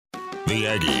The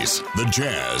Aggies, the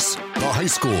Jazz, the high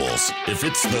schools. If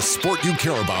it's the sport you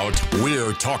care about,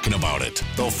 we're talking about it.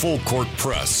 The Full Court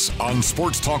Press on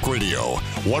Sports Talk Radio,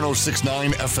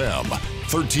 106.9 FM,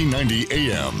 1390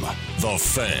 AM. The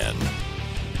Fan.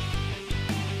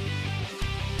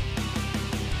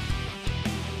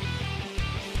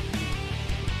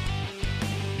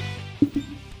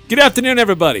 Good afternoon,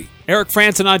 everybody. Eric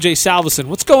Frandsen Ajay Salvesen.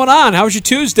 What's going on? How was your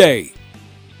Tuesday?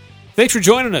 Thanks for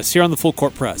joining us here on the Full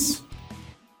Court Press.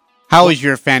 How was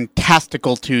your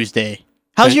fantastical Tuesday?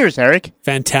 How's yours, Eric?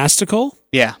 Fantastical?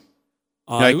 Yeah.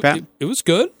 You like that? It was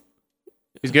good.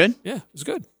 It was good? Yeah, it was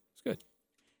good.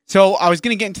 So I was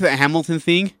going to get into the Hamilton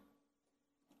thing,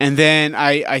 and then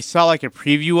I saw like a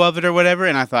preview of it or whatever,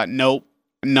 and I thought, nope,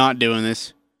 I'm not doing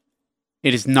this.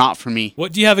 It is not for me.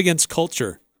 What do you have against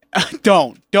culture?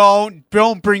 Don't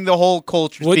bring the whole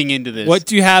culture thing into this. What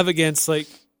do you have against like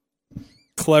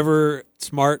clever,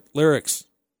 smart lyrics?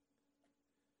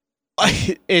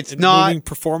 It's not moving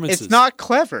performances. It's not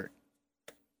clever.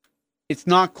 It's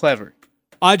not clever.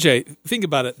 Ajay, think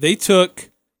about it. They took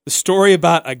the story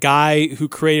about a guy who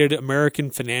created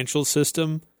American financial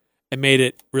system and made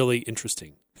it really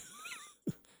interesting.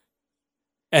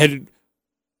 and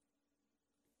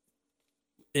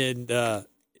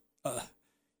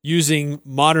using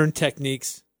modern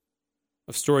techniques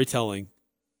of storytelling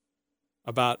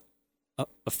about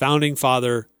a founding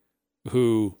father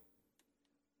who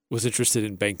was interested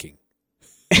in banking.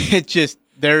 It just,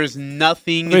 there's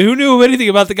nothing... I mean, who knew anything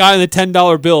about the guy on the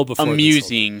 $10 bill before?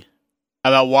 Amusing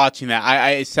about watching that.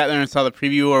 I sat there and saw the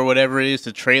preview or whatever it is,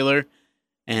 the trailer,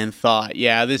 and thought,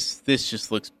 yeah, this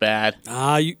just looks bad.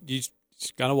 You just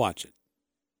got to watch it.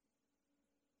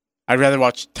 I'd rather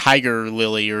watch Tiger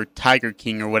Lily or Tiger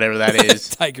King or whatever that is.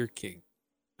 Tiger King.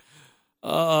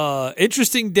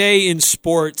 Interesting day in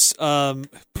sports.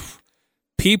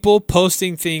 People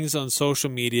posting things on social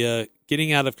media,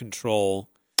 getting out of control.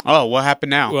 Oh, what happened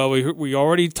now? Well, we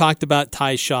already talked about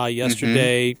Ty Shaw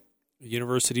yesterday. Mm-hmm.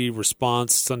 University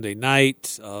response Sunday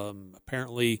night.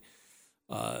 Apparently,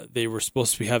 they were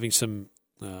supposed to be having some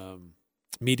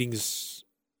meetings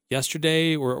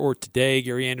yesterday or today.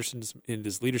 Gary Anderson in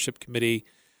his leadership committee.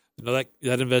 I know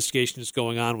that investigation is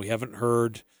going on. We haven't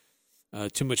heard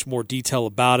too much more detail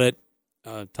about it.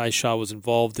 Ty Shaw was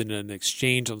involved in an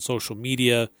exchange on social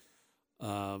media.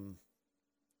 And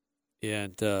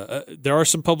there are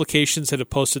some publications that have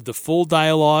posted the full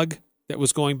dialogue that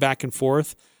was going back and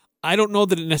forth. I don't know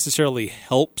that it necessarily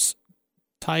helps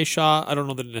Ty Shaw. I don't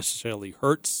know that it necessarily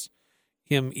hurts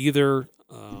him either.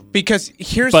 Because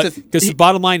the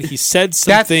bottom line, he said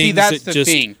some things that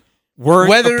just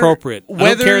weren't appropriate.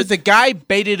 Whether the guy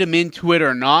baited him into it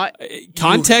or not,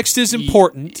 context is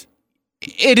important.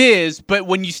 It is, but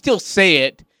when you still say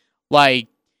it, like,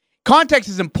 context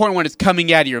is important when it's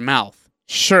coming out of your mouth.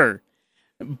 Sure.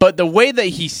 But the way that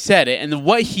he said it and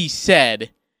what he said,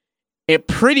 it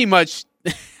pretty much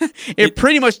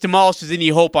demolishes any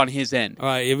hope on his end. All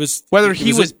right, whether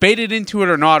he was baited into it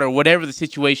or not, or whatever the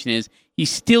situation is, he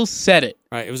still said it.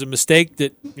 Right, it was a mistake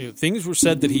that things were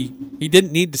said that he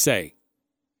didn't need to say,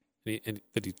 and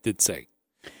that he did say.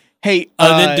 Hey,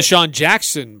 and then Deshaun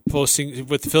Jackson posting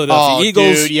with the Philadelphia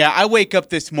Eagles. Dude, yeah, I wake up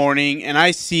this morning and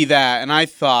I see that, and I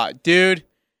thought, dude,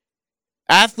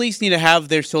 athletes need to have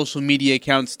their social media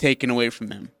accounts taken away from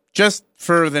them just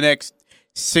for the next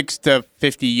 6 to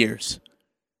 50 years.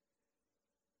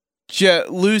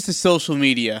 Lose the social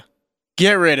media.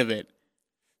 Get rid of it.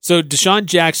 So Deshaun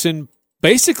Jackson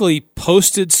basically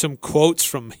posted some quotes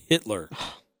from Hitler.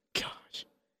 Oh, gosh.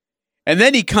 And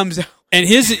then he comes out. And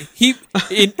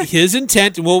his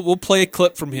intent, and we'll play a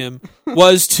clip from him,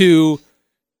 was to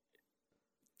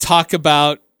talk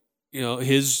about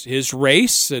his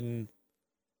race and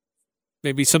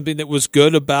maybe something that was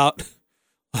good about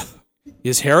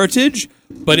his heritage.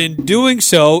 But in doing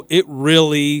so, it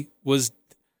really was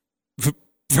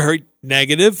very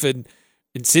negative and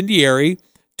incendiary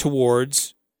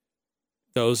towards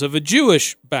those of a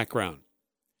Jewish background.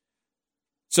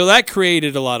 So that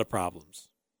created a lot of problems.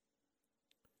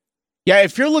 Yeah,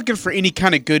 if you're looking for any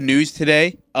kind of good news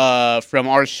today from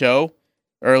our show,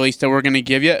 or at least that we're going to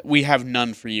give you, we have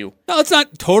none for you. No, it's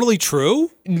not totally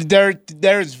true.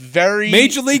 There's very...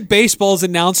 Major League Baseball's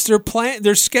announced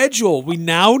their schedule. We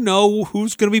now know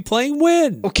who's going to be playing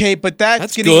when. Okay, but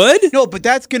that's good? No, but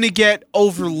that's going to get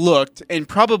overlooked and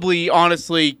probably,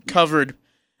 honestly, covered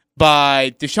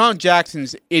by Deshaun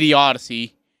Jackson's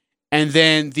idiocy, and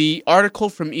then the article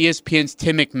from ESPN's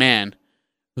Tim McMahon,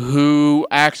 who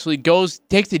actually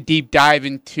takes a deep dive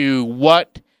into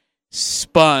what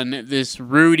spun this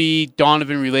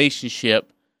Rudy-Donovan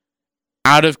relationship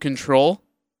out of control.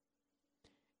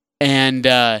 And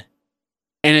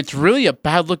And it's really a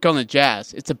bad look on the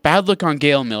Jazz. It's a bad look on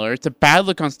Gale Miller. It's a bad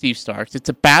look on Steve Starks. It's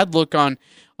a bad look on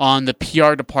the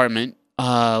PR department,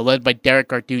 led by Derek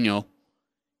Garduno.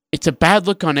 It's a bad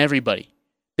look on everybody.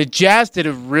 The Jazz did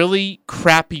a really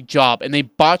crappy job, and they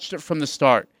botched it from the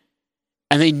start,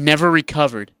 and they never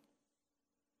recovered.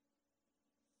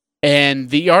 And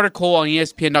the article on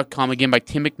ESPN.com, again, by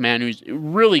Tim McMahon, who's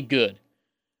really good,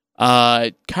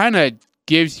 kind of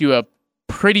gives you a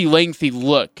pretty lengthy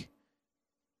look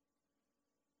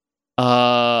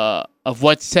of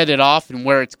what set it off and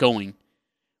where it's going.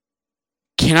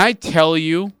 Can I tell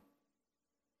you?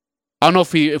 I don't know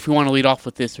if we want to lead off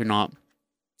with this or not.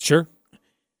 Sure.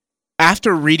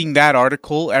 After reading that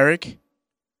article, Eric,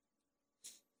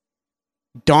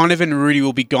 Donovan and Rudy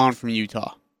will be gone from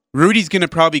Utah. Rudy's going to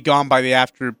probably be gone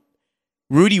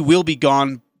Rudy will be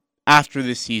gone after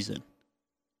this season.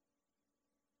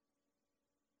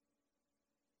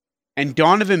 And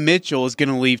Donovan Mitchell is going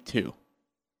to leave too.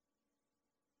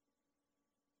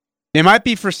 They might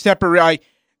be for separate.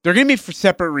 They're going to be for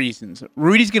separate reasons.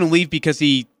 Rudy's going to leave because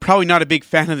he's probably not a big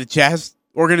fan of the Jazz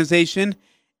organization,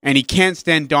 and he can't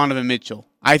stand Donovan Mitchell.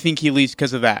 I think he leaves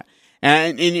because of that.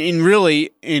 And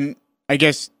I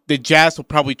guess the Jazz will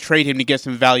probably trade him to get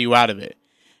some value out of it.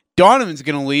 Donovan's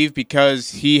going to leave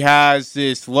because he has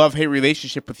this love-hate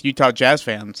relationship with Utah Jazz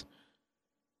fans.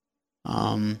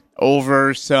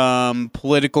 Over some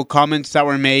political comments that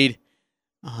were made.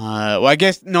 I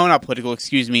guess, no, not political,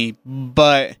 excuse me,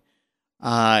 but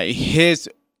his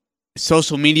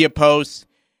social media posts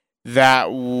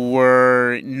that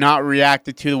were not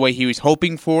reacted to the way he was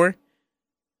hoping for.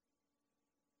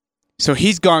 So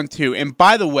he's gone too. And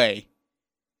by the way,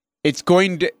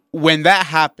 when that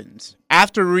happens,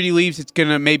 after Rudy leaves, it's going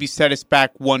to maybe set us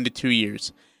back 1 to 2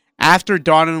 years. After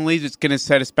Donovan leaves, it's going to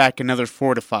set us back another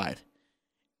 4 to 5.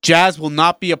 Jazz will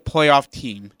not be a playoff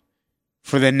team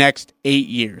for the next 8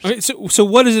 years. Okay, so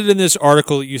what is it in this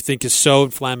article that you think is so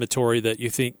inflammatory that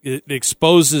you think it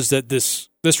exposes that this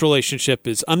relationship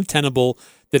is untenable,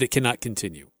 that it cannot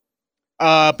continue?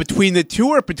 Between the two,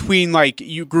 or between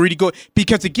Rudy go?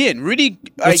 Because again, Rudy.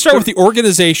 Let's start with the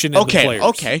organization and the players.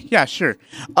 Okay, yeah, sure.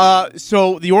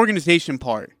 So the organization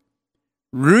part,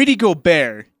 Rudy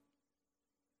Gobert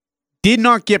did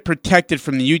not get protected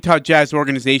from the Utah Jazz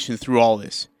organization through all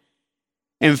this.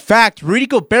 In fact, Rudy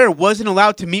Gobert wasn't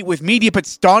allowed to meet with media,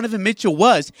 but Donovan Mitchell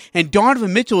was. And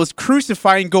Donovan Mitchell was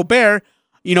crucifying Gobert.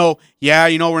 We're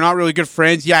not really good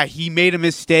friends. Yeah, he made a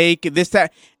mistake, this,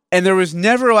 that. And there was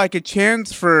never a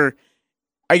chance for...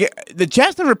 the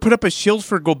Jazz never put up a shield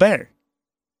for Gobert.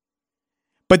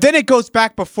 But then it goes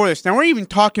back before this. Now, we're even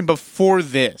talking before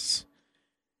this.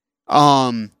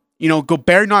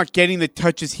 Gobert not getting the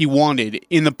touches he wanted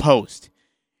in the post.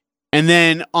 And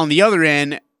then, on the other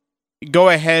end, go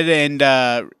ahead and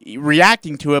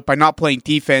reacting to it by not playing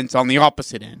defense on the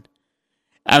opposite end.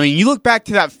 I mean, you look back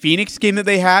to that Phoenix game that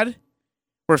they had,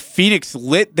 where Phoenix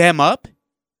lit them up.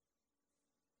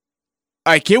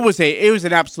 It was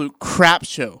an absolute crap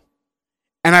show.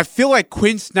 And I feel like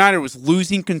Quinn Snyder was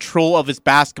losing control of his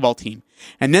basketball team.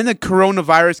 And then the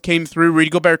coronavirus came through, Rudy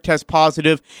Gobert test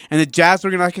positive, and the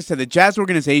Jazz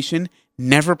organization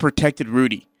never protected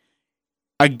Rudy.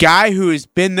 A guy who has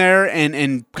been there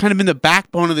and kind of been the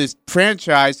backbone of this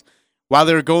franchise while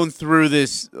they were going through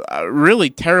this really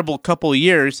terrible couple of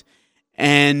years,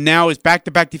 and now is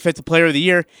back-to-back Defensive Player of the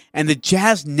Year, and the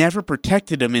Jazz never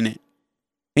protected him in it.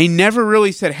 They never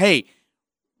really said, hey,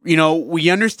 we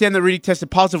understand that Rudy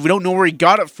tested positive. We don't know where he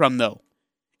got it from, though.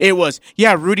 It was,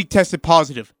 yeah, Rudy tested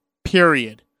positive,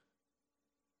 period.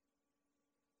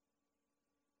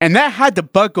 And that had to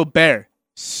bug Gobert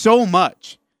so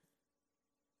much.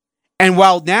 And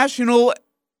while national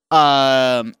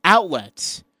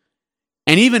outlets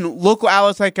and even local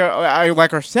outlets like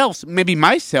ourselves, maybe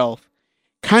myself,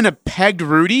 kind of pegged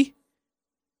Rudy's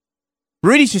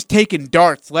just taking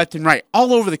darts left and right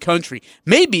all over the country,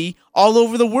 maybe all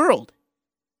over the world.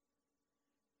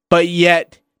 But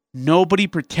yet, nobody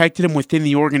protected him within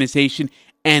the organization,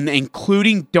 and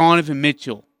including Donovan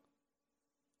Mitchell.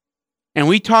 And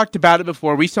we talked about it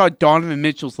before. We saw Donovan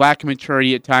Mitchell's lack of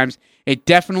maturity at times. It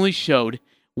definitely showed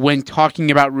when talking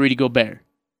about Rudy Gobert.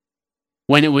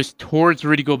 When it was towards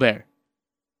Rudy Gobert.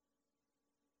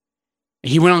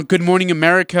 He went on Good Morning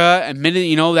America,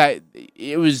 admitted, that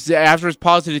it was after his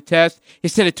positive test. He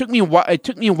said it took me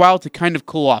a while to kind of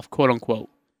cool off, quote unquote.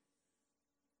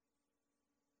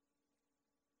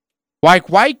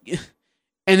 Why?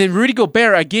 And then Rudy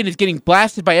Gobert again is getting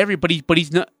blasted by everybody, but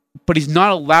he's not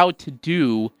allowed to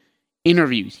do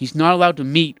interviews. He's not allowed to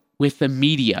meet with the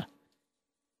media.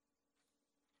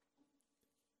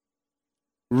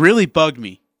 really bugged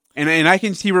me. And I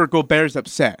can see where Gobert's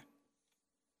upset.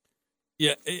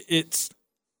 Yeah, it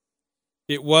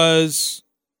was,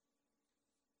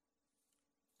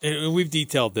 and we've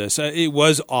detailed this. It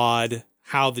was odd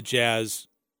how the Jazz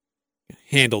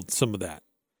handled some of that.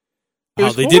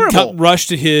 How they didn't come rush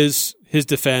to his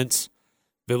defense.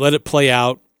 They let it play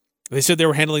out. They said they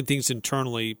were handling things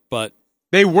internally, but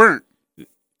they weren't.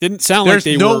 Didn't sound like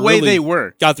they were. There's no way they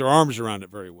were. Got their arms around it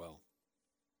very well.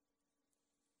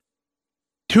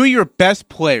 Two of your best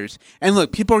players. And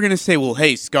look, people are going to say, well,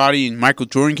 hey, Scottie and Michael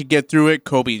Jordan could get through it.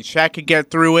 Kobe and Shaq could get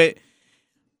through it.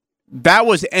 That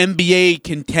was NBA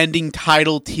contending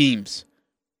title teams.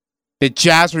 The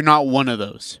Jazz are not one of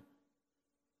those.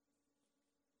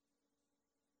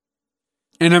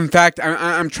 And in fact,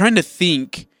 I'm trying to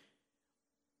think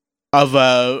of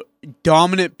a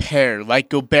dominant pair like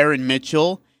Gobert and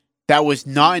Mitchell that was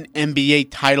not an NBA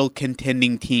title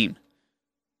contending team.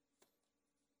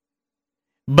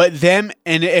 But them,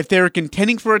 and if they were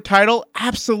contending for a title,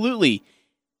 absolutely.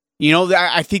 You know,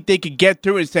 I think they could get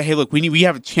through and say, hey, look, we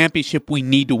have a championship we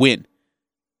need to win.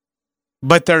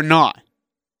 But they're not.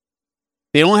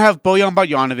 They don't have Bojan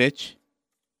Bogdanovic.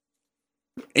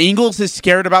 Ingles is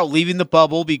scared about leaving the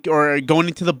bubble or going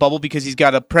into the bubble because he's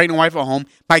got a pregnant wife at home.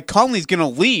 Mike Conley's going to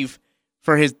leave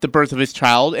for the birth of his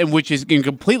child, and which is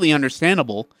completely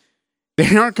understandable.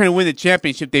 They aren't going to win the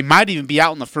championship. They might even be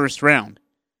out in the first round.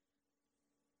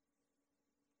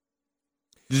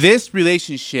 This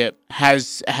relationship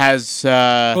has it's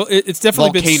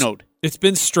definitely volcanoed. It's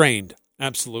been strained,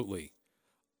 absolutely.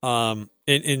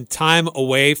 In time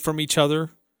away from each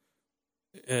other,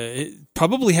 it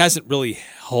probably hasn't really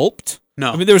helped.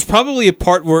 No, I mean there was probably a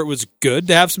part where it was good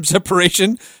to have some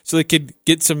separation so they could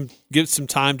get some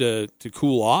time to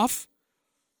cool off.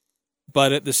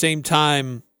 But at the same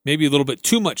time, maybe a little bit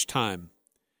too much time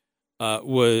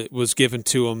was given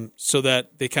to them, so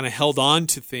that they kind of held on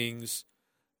to things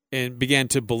and began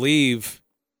to believe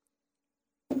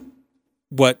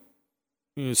what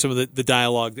some of the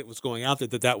dialogue that was going out there,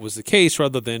 that was the case,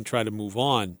 rather than try to move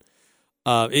on.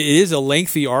 It is a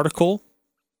lengthy article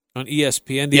on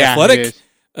ESPN. The Athletic,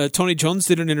 Tony Jones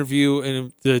did an interview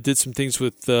and did some things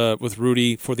with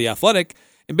Rudy for The Athletic,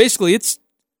 and basically it's,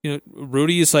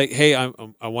 Rudy is like, hey,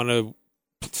 I want to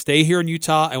stay here in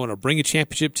Utah. I want to bring a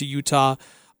championship to Utah.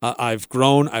 I've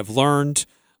grown. I've learned.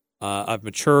 I've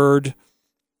matured.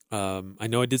 I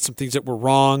know I did some things that were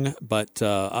wrong, but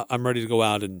I'm ready to go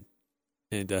out and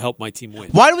help my team win.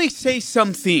 Why do we say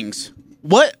some things?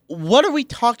 What are we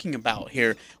talking about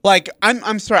here? Like,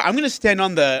 I'm sorry. I'm going to stand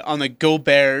on the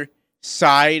Gobert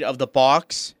side of the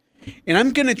box, and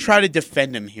I'm going to try to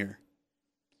defend him here.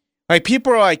 Like,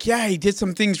 people are like, yeah, he did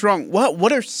some things wrong.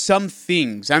 What are some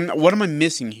things? What am I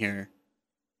missing here?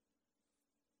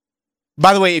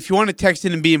 By the way, if you want to text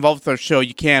in and be involved with our show,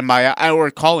 you can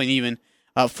or calling even.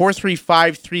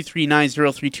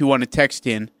 435-339-0321 to text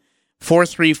in.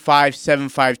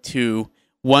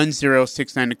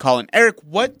 435-752-1069 to call in. Eric,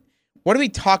 what are we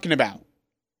talking about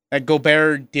that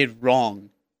Gobert did wrong?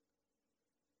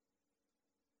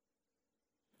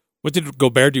 What did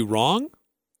Gobert do wrong?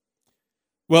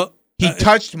 Well, he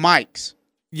touched mics.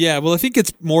 Yeah, well, I think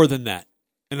it's more than that,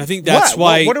 and I think that's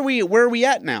why. Where are we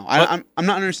at now? I'm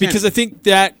not understanding. Because I think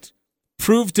that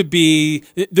proved to be,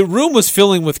 the room was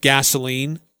filling with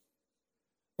gasoline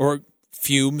or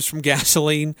fumes from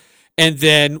gasoline, and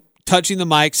then touching the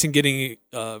mics and getting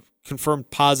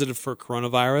confirmed positive for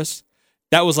coronavirus.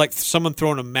 That was like someone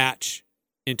throwing a match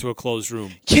into a closed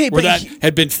room where that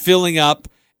had been filling up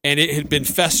and it had been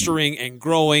festering and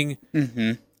growing,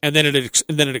 and then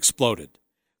it exploded.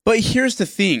 But here's the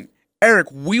thing, Eric,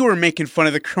 we were making fun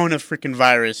of the corona freaking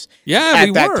virus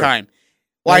at that time.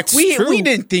 Like, we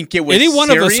didn't think it was any one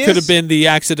serious. of us could have been the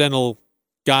accidental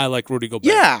guy like Rudy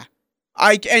Gobert. Yeah.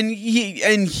 And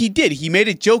he did. He made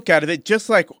a joke out of it, just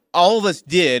like all of us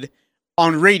did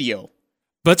on radio.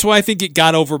 That's why I think it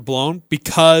got overblown,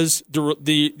 because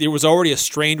there was already a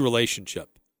strained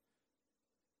relationship.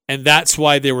 And that's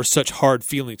why there were such hard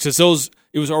feelings. Because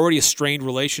it was already a strained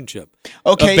relationship.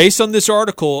 Okay. Based on this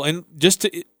article, and just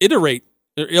to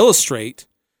illustrate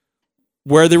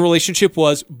where the relationship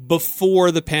was before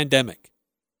the pandemic.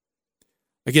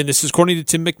 Again, this is according to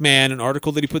Tim McMahon, an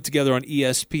article that he put together on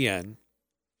ESPN.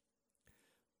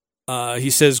 He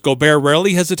says, Gobert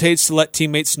rarely hesitates to let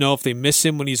teammates know if they miss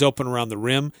him when he's open around the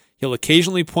rim. He'll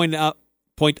occasionally point up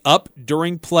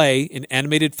during play in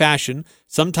animated fashion,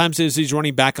 sometimes as he's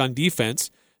running back on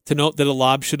defense, to note that a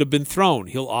lob should have been thrown.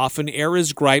 He'll often air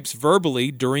his gripes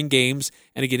verbally during games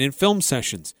and again in film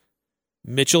sessions.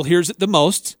 Mitchell hears it the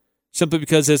most, simply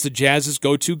because as the Jazz's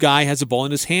go-to guy has the ball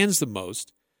in his hands the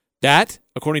most. That,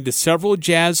 according to several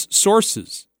Jazz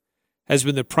sources, has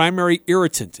been the primary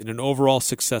irritant in an overall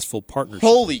successful partnership.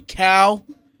 Holy cow.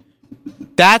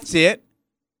 That's it?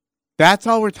 That's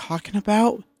all we're talking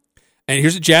about? And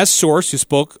here's a Jazz source who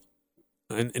spoke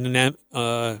in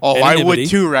I would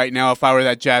too right now if I were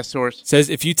that Jazz source. Says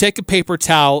if you take a paper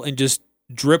towel and just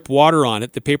drip water on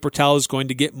it, the paper towel is going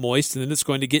to get moist, and then it's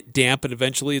going to get damp, and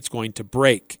eventually it's going to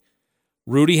break.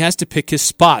 Rudy has to pick his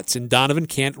spots, and Donovan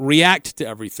can't react to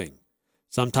everything.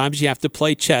 Sometimes you have to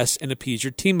play chess and appease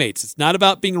your teammates. It's not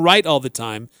about being right all the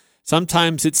time.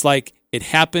 Sometimes it's like, it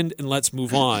happened and let's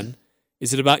move on.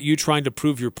 Is it about you trying to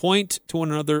prove your point to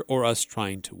one another or us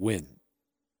trying to win?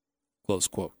 Close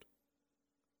quote.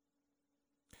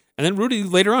 And then Rudy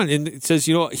later on, and it says,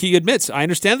 he admits, I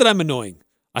understand that I'm annoying.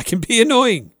 I can be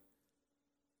annoying.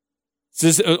 It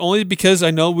says, only because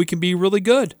I know we can be really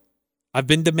good. I've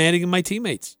been demanding of my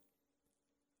teammates.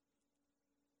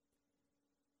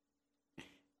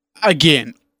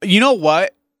 Again, you know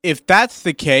what? If that's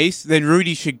the case, then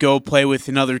Rudy should go play with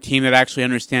another team that actually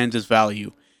understands his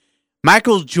value.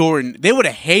 Michael Jordan, they would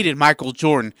have hated Michael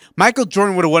Jordan. Michael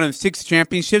Jordan would have won 6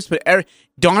 championships, but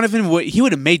Donovan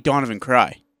would have made Donovan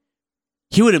cry.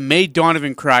 He would have made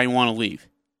Donovan cry and want to leave.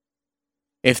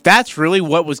 If that's really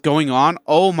what was going on,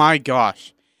 oh my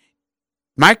gosh.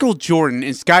 Michael Jordan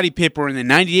and Scottie Pippen were in the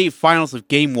 98 finals of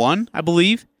Game 1, I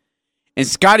believe. And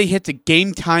Scottie hits a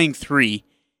game-tying 3.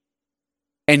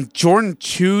 And Jordan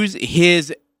chews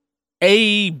his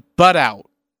butt out.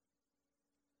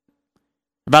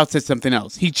 About to say something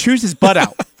else. He chews his butt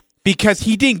out because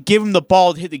he didn't give him the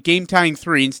ball to hit the game-tying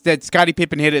 3. Instead, Scottie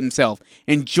Pippen hit it himself.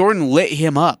 And Jordan lit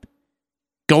him up.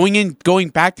 Going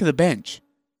back to the bench.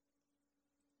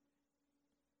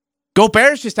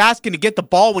 Gobert's just asking to get the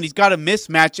ball when he's got a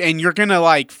mismatch, and you're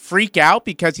gonna freak out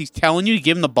because he's telling you to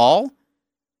give him the ball.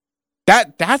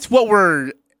 That's what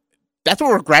we're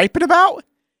griping about.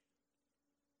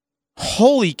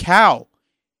 Holy cow!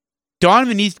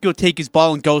 Donovan needs to go take his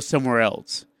ball and go somewhere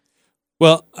else.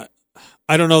 Well,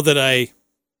 I don't know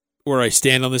where I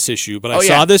stand on this issue, but I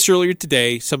saw this earlier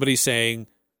today. Somebody saying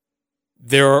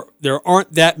there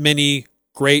aren't that many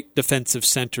great defensive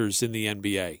centers in the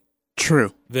NBA.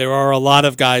 True. There are a lot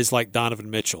of guys like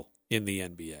Donovan Mitchell in the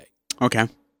NBA. Okay.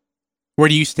 Where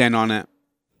do you stand on it?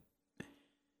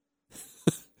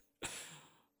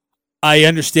 I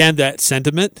understand that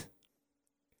sentiment,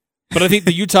 but I think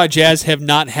the Utah Jazz have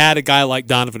not had a guy like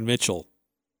Donovan Mitchell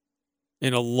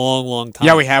in a long, long time.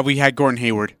 Yeah, we have. We had Gordon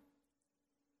Hayward.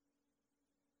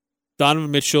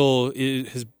 Donovan Mitchell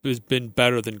has been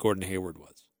better than Gordon Hayward was.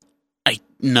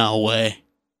 No way.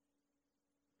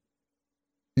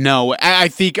 No, I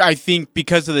think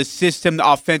because of the system, the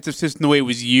offensive system, the way it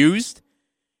was used,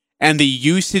 and the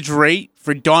usage rate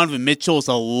for Donovan Mitchell is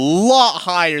a lot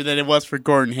higher than it was for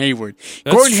Gordon Hayward.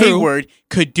 Gordon Hayward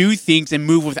could do things and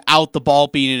move without the ball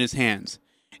being in his hands.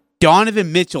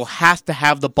 Donovan Mitchell has to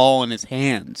have the ball in his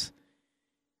hands.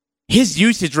 His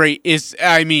usage rate is,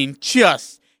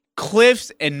 just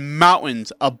cliffs and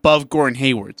mountains above Gordon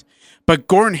Hayward's. But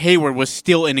Gordon Hayward was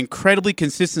still an incredibly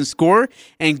consistent scorer,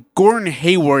 and Gordon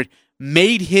Hayward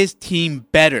made his team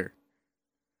better.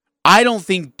 I don't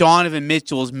think Donovan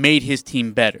Mitchell has made his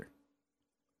team better.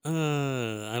 I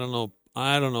don't know.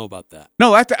 I don't know about that.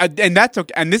 No, that's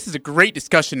okay. And this is a great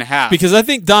discussion to have because I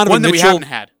think Donovan Mitchell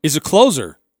is a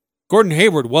closer. Gordon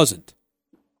Hayward wasn't.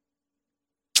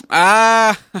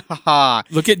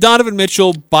 Look at Donovan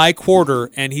Mitchell by quarter,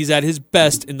 and he's at his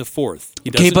best in the fourth. He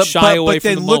doesn't shy away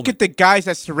from the moment. But then look at the guys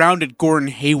that surrounded Gordon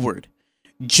Hayward.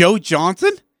 Joe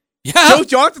Johnson? Yeah. Joe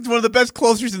Johnson's one of the best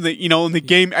closers in the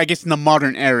game, I guess in the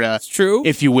modern era. It's true.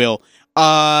 If you will.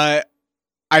 I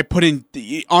put in,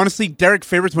 honestly, Derek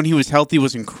Favors when he was healthy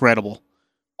was incredible.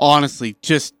 Honestly,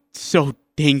 just so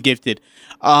dang gifted.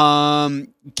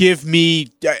 Give me...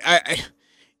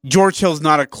 George Hill's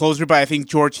not a closer, but I think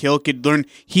George Hill could learn.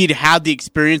 He'd had the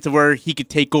experience of where he could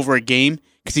take over a game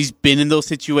because he's been in those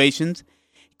situations.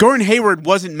 Gordon Hayward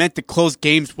wasn't meant to close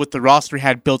games with the roster he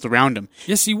had built around him.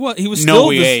 Yes, he was. He was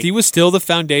still the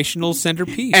foundational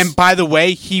centerpiece. And by the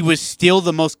way, he was still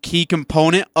the most key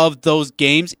component of those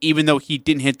games, even though he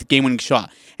didn't hit the game-winning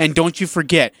shot. And don't you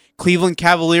forget, Cleveland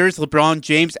Cavaliers, LeBron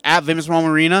James at Vivint Small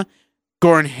Arena,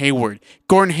 Gordon Hayward.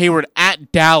 Gordon Hayward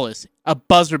at Dallas, a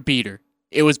buzzer beater.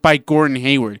 It was by Gordon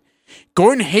Hayward.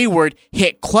 Gordon Hayward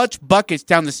hit clutch buckets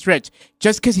down the stretch.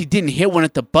 Just because he didn't hit one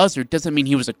at the buzzer doesn't mean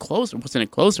he was a closer. Wasn't a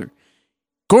closer.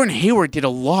 Gordon Hayward did a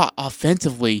lot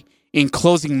offensively in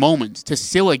closing moments to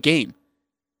seal a game.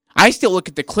 I still look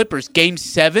at the Clippers Game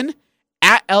 7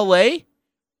 at LA.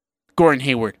 Gordon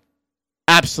Hayward,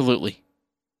 absolutely.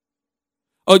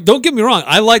 Oh, don't get me wrong.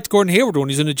 I liked Gordon Hayward when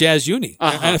he was in the Jazz uni.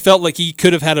 And I felt like he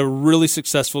could have had a really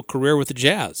successful career with the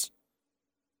Jazz.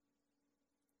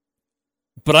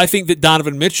 But I think that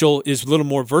Donovan Mitchell is a little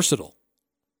more versatile.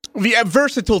 Yeah,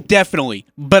 versatile, definitely.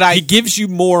 But he gives you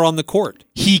more on the court.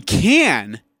 He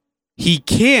can,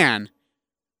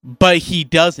 but he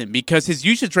doesn't because his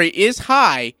usage rate is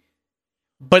high,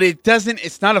 but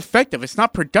it's not effective. It's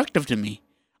not productive to me.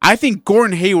 I think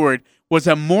Gordon Hayward was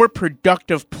a more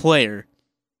productive player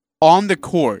on the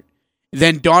court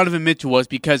than Donovan Mitchell was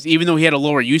because even though he had a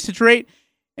lower usage rate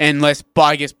and less,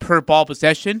 I guess, per ball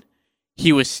possession,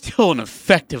 he was still an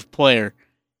effective player.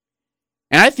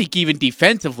 And I think even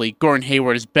defensively, Gordon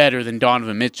Hayward is better than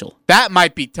Donovan Mitchell. That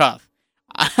might be tough.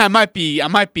 I might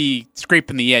be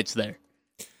scraping the edge there.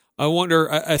 I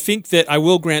wonder, I think that I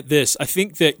will grant this. I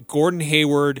think that Gordon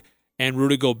Hayward and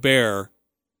Rudy Gobert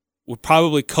would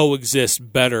probably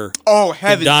coexist better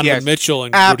than Donovan Mitchell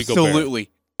and Rudy Gobert.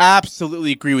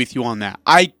 Absolutely agree with you on that.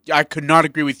 I could not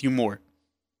agree with you more.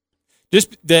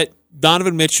 Just that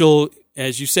Donovan Mitchell,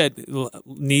 as you said,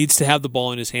 needs to have the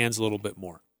ball in his hands a little bit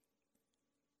more.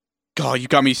 God, you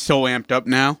got me so amped up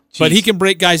now. Jeez. But he can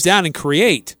break guys down and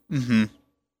create. Mm-hmm.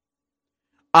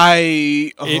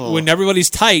 When everybody's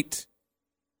tight,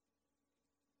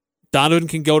 Donovan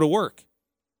can go to work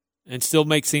and still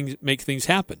make things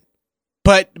happen.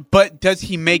 But does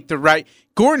he make the right?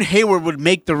 Gordon Hayward would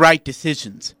make the right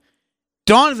decisions.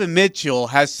 Donovan Mitchell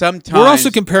has sometimes. We're also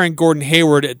comparing Gordon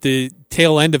Hayward at the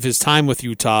tail end of his time with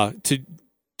Utah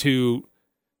to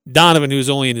Donovan, who's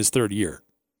only in his third year.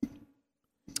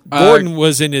 Gordon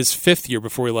was in his fifth year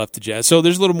before he left the Jazz, so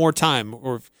there's a little more time.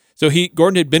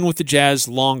 Gordon had been with the Jazz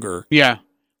longer. Yeah,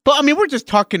 but I mean, we're just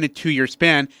talking a 2-year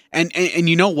span, and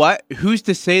you know what? Who's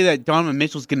to say that Donovan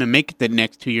Mitchell's going to make it the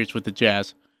next 2 years with the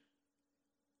Jazz?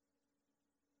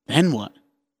 Then what?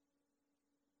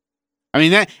 I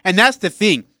mean, that's the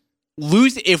thing.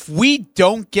 If we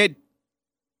don't get,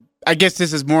 I guess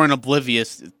this is more an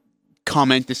oblivious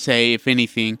comment to say, if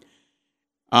anything.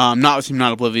 Not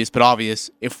oblivious, but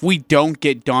obvious. If we don't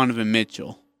get Donovan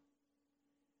Mitchell,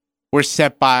 we're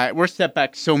set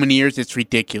back so many years. It's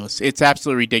ridiculous. It's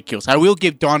absolutely ridiculous. I will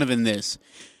give Donovan this.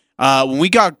 When we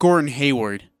got Gordon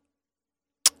Hayward,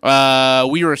 we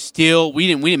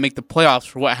didn't make the playoffs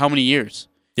for how many years?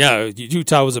 Yeah,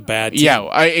 Utah was a bad team. Yeah,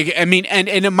 I mean, and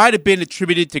it might have been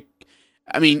attributed to.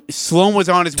 I mean, Sloan was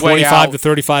on his way out. 25 to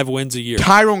 35 wins a year.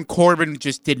 Tyrone Corbin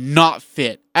just did not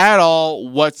fit at all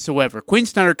whatsoever. Quinn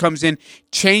Snyder comes in,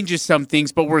 changes some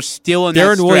things, but we're still in that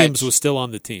stretch. Darren Williams was still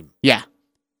on the team. Yeah.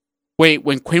 Wait,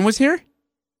 when Quinn was here?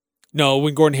 No,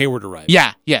 when Gordon Hayward arrived.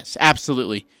 Yeah, yes,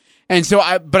 absolutely. And so,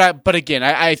 but again,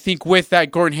 I think with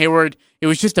that Gordon Hayward, it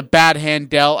was just a bad hand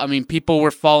dealt. I mean, people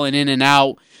were falling in and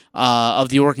out of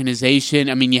the organization.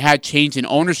 I mean, you had change in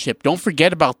ownership. Don't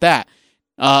forget about that.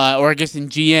 Or I guess in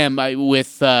GM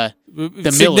with the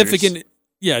significant,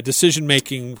 Millers. Decision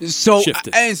making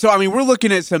shifted. And so I mean, we're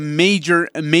looking at some major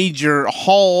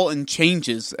haul and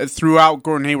changes throughout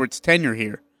Gordon Hayward's tenure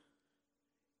here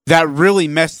that really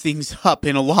messed things up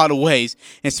in a lot of ways,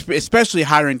 especially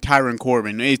hiring Tyrone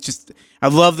Corbin. It's just, I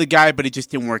love the guy, but it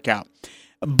just didn't work out.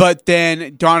 But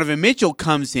then Donovan Mitchell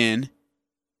comes in,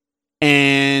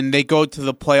 and they go to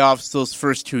the playoffs those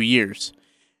first 2 years.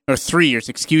 Or 3 years,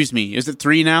 excuse me. Is it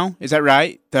 3 now? Is that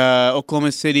right? The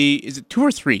Oklahoma City, is it 2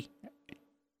 or 3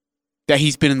 that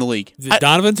he's been in the league?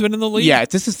 Donovan's been in the league? Yeah,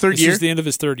 this is third year? This is the end of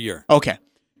his third year. Okay.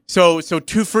 So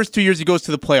first 2 years he goes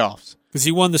to the playoffs. Because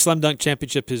he won the Slam Dunk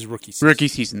Championship his rookie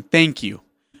season. Thank you.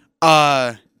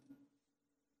 But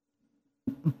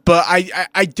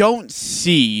I don't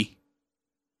see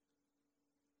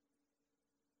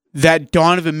that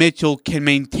Donovan Mitchell can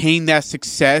maintain that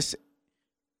success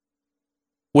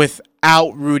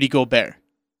without Rudy Gobert.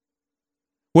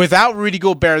 Without Rudy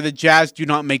Gobert, the Jazz do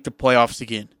not make the playoffs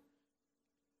again.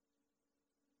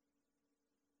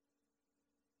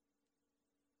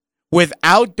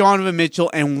 Without Donovan Mitchell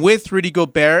and with Rudy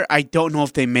Gobert, I don't know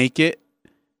if they make it.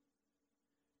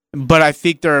 But I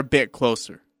think they're a bit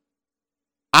closer.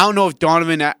 I don't know if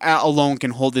Donovan alone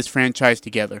can hold this franchise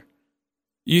together.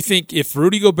 You think if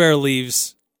Rudy Gobert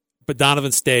leaves, but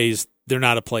Donovan stays, they're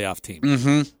not a playoff team?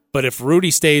 Mm-hmm. But if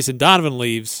Rudy stays and Donovan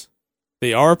leaves,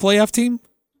 they are a playoff team?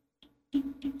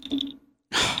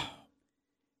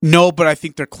 No, but I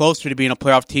think they're closer to being a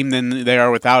playoff team than they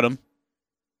are without him.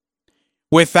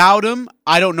 Without him,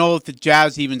 I don't know if the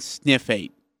Jazz even sniff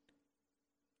 8.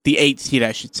 The 8 seed,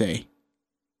 I should say.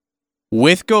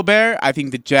 With Gobert, I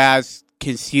think the Jazz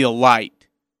can see a light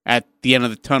at the end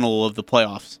of the tunnel of the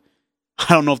playoffs.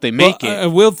 I don't know if they make it. I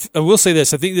will say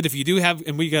this. I think that if you do have,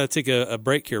 and we got to take a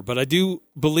break here, but I do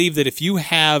believe that if you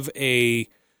have a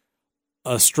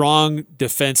a strong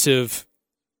defensive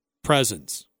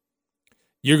presence,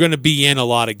 you're going to be in a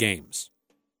lot of games.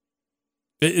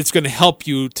 It's going to help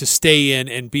you to stay in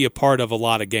and be a part of a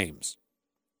lot of games.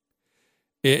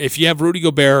 If you have Rudy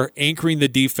Gobert anchoring the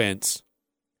defense,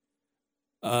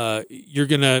 your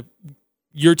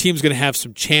team's going to have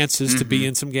some chances to be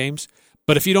in some games.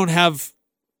 But if you don't have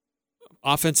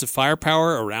offensive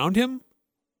firepower around him,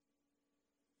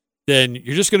 then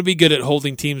you're just going to be good at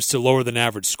holding teams to lower than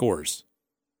average scores.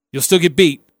 You'll still get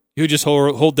beat. You just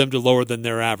hold them to lower than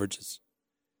their averages.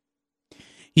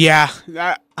 Yeah,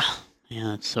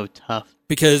 it's so tough.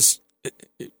 Because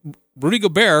Rudy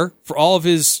Gobert, for all of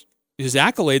his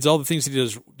accolades, all the things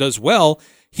he does well,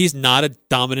 he's not a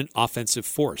dominant offensive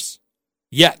force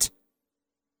yet.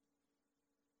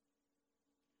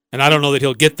 And I don't know that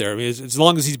he'll get there. I mean, as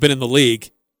long as he's been in the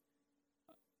league,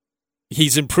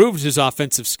 he's improved his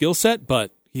offensive skill set,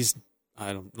 but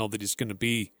I don't know that he's going to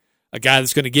be a guy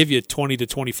that's going to give you 20 to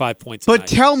 25 points a night. But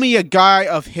tell me a guy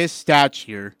of his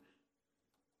stature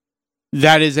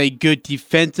that is a good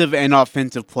defensive and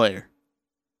offensive player.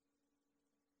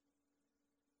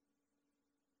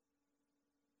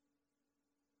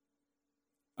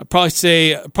 I'd probably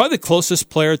say the closest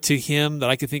player to him that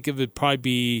I could think of would probably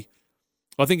be,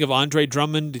 I think of Andre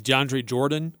Drummond, DeAndre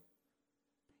Jordan.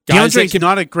 DeAndre's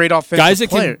not a great offensive player. Guys that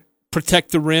player. Can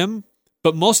protect the rim,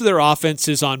 but most of their offense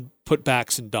is on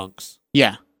putbacks and dunks.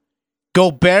 Yeah.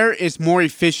 Gobert is more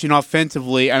efficient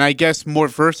offensively, and I guess more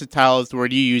versatile is the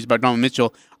word you use about Donovan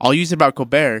Mitchell. I'll use it about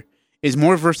Gobert. Is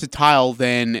more versatile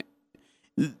than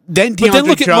DeAndre. But then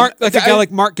look at a guy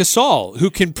like Marc Gasol, who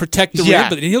can protect the rim,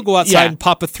 but he'll go outside and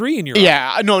pop a three in your eye.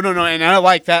 Yeah, no, and I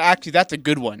like that. Actually, that's a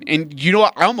good one. And you know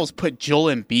what? I almost put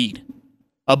Joel Embiid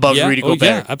above Rudy Gobert.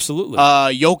 Yeah, absolutely.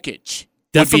 Jokic.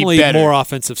 Definitely more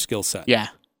offensive skill set. Yeah.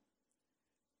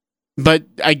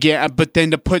 But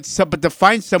to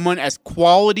find someone as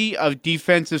quality of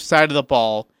defensive side of the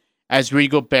ball as Rudy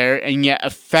Gobert and yet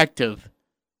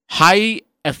high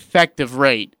effective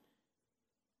rate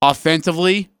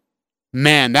offensively,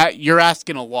 man, that you're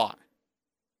asking a lot.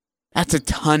 That's a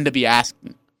ton to be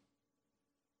asking.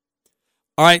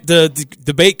 All right, the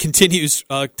debate continues.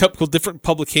 Couple different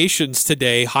publications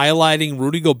today highlighting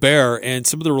Rudy Gobert and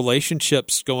some of the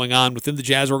relationships going on within the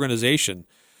Jazz organization.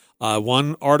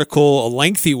 One article, a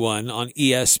lengthy one on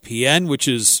ESPN, which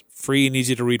is free and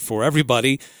easy to read for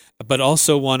everybody, but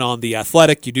also one on The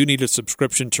Athletic. You do need a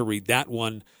subscription to read that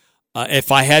one.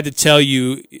 If I had to tell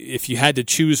you, if you had to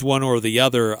choose one or the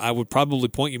other, I would probably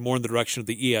point you more in the direction of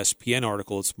the ESPN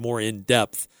article. It's more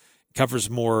in-depth, covers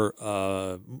more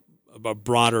a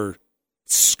broader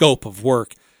scope of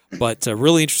work, but a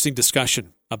really interesting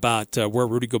discussion about where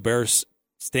Rudy Gobert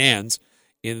stands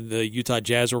in the Utah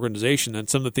Jazz organization and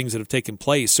some of the things that have taken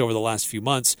place over the last few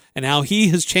months and how he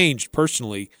has changed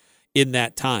personally in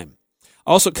that time.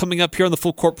 Also coming up here on the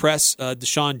Full Court Press,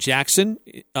 Deshaun Jackson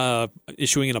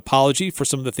issuing an apology for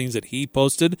some of the things that he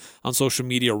posted on social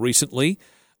media recently.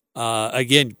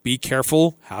 Again, be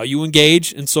careful how you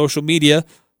engage in social media.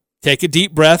 Take a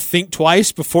deep breath, think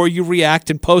twice before you react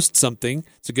and post something.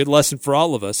 It's a good lesson for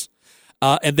all of us.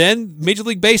 And then Major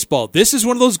League Baseball. This is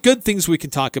one of those good things we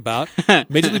can talk about.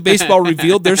 Major League Baseball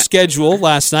revealed their schedule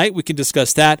last night. We can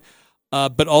discuss that.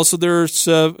 But also there's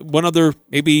one other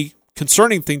maybe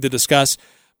concerning thing to discuss.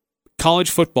 College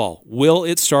football. Will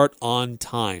it start on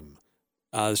time?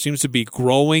 There seems to be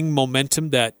growing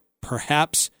momentum that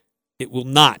perhaps it will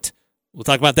not. We'll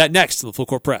talk about that next in the Full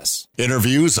Court Press.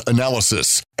 Interviews,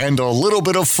 analysis, and a little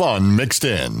bit of fun mixed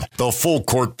in. The Full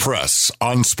Court Press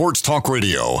on Sports Talk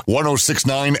Radio,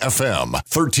 106.9 FM,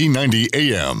 1390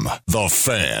 AM. The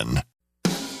Fan.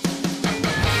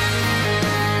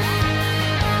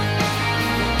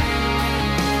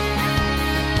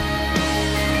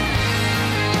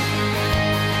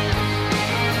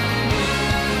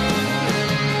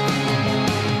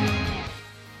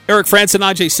 Eric Frandsen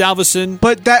Ajay Salvesen.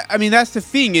 But that's the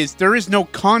thing is there is no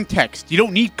context. You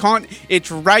don't need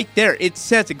It's right there. It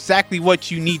says exactly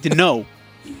what you need to know.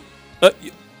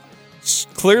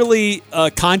 Clearly,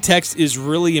 context is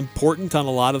really important on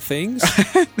a lot of things.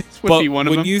 This would be one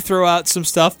of them. When you throw out some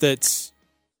stuff that's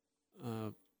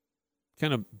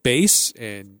kind of base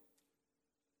and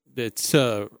that's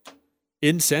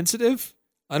insensitive,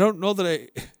 I don't know that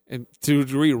and to a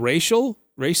degree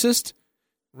racist,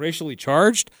 racially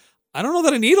charged, I don't know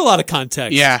that I need a lot of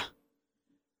context. Yeah.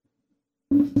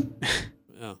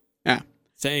 Yeah.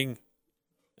 Saying,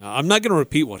 I'm not going to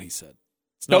repeat what he said.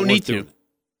 It's not don't need to.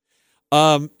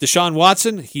 Deshaun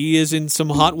Watson, he is in some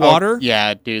hot water.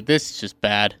 Yeah, dude, this is just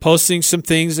bad. Posting some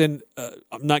things, and I'm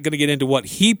not going to get into what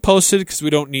he posted because we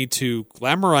don't need to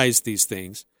glamorize these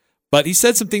things. But he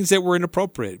said some things that were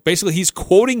inappropriate. Basically, he's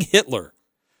quoting Hitler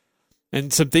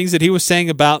and some things that he was saying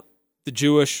about the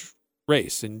Jewish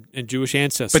race and Jewish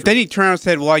ancestry. But then he turned around and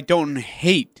said, well, I don't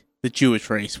hate the Jewish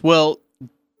race. Well,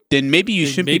 then maybe you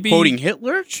shouldn't be quoting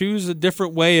Hitler? Choose a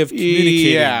different way of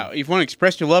communicating. Yeah, if you want to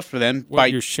express your love for them.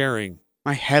 What you're sharing.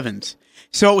 My heavens.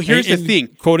 So here's the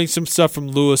thing. Quoting some stuff from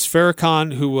Louis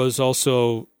Farrakhan, who was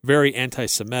also very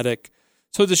anti-Semitic.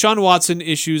 So Deshaun Watson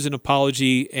issues an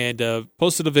apology and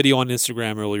posted a video on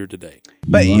Instagram earlier today.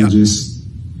 But I just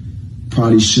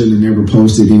probably shouldn't have never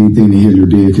posted anything that Hitler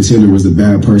did, because Hitler was a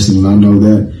bad person, and I know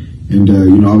that. And,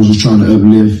 I was just trying to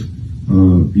uplift,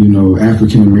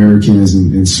 African Americans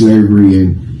and slavery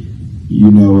and,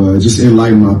 just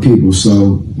enlighten my people.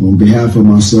 So on behalf of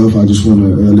myself, I just want to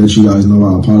let you guys know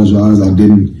I apologize. I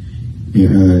didn't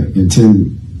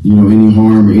intend, any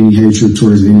harm or any hatred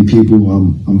towards any people.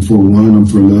 I'm for one, I'm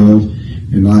for love,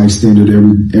 and I extend it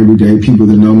every day. People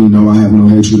that know me know I have no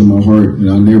hatred in my heart, and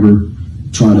I never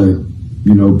try to,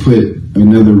 put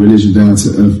another religion down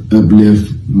to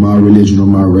uplift my religion or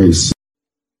my race.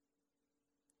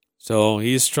 So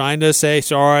he's trying to say,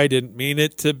 sorry, I didn't mean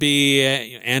it to be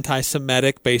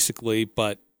anti-Semitic, basically.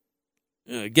 But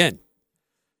again,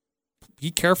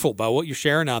 be careful about what you're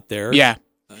sharing out there. Yeah.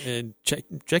 And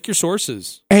check your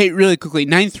sources. Hey, really quickly,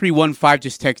 9315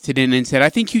 just texted in and said, I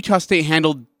think Utah State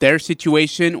handled their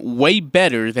situation way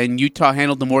better than Utah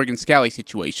handled the Morgan Scalley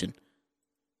situation.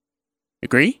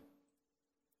 Agree?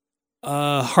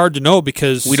 Hard to know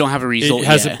because we don't have a result yet.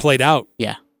 It hasn't played out.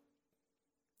 Yeah.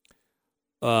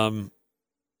 And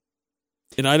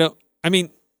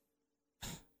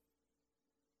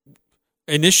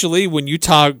initially when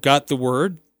Utah got the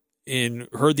word and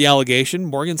heard the allegation,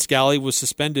 Morgan Scalley was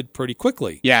suspended pretty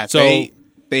quickly. Yeah, so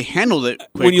they handled it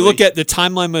quickly. When you look at the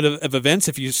timeline of events,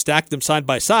 if you stack them side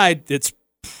by side, it's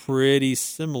pretty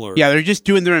similar. Yeah, they're just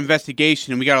doing their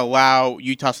investigation, and we got to allow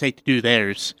Utah State to do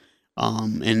theirs,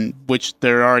 and which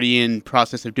they're already in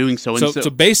process of doing so. So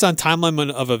based on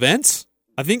timeline of events,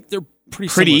 I think they're pretty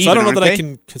similar. Even, so I don't know that they? I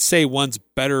can say one's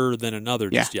better than another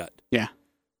just yet. Yeah.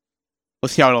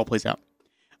 Let's see how it all plays out.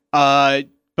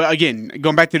 But again,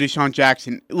 going back to Deshaun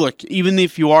Jackson, look, even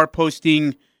if you are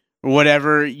posting or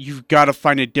whatever, you've got to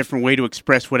find a different way to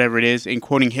express whatever it is, and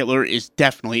quoting Hitler is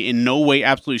definitely in no way,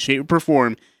 absolute shape, or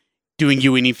form doing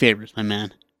you any favors, my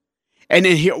man. And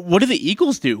then here, what do the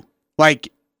Eagles do?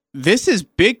 Like, this is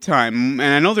big time,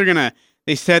 and I know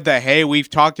they said that, hey, we've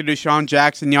talked to Deshaun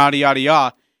Jackson, yada, yada,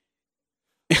 yada.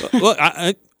 Look,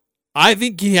 I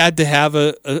think he had to have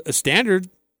a standard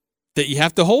that you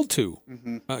have to hold to.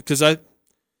 Because I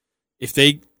just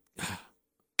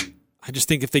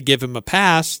think if they give him a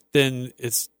pass, then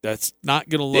that's not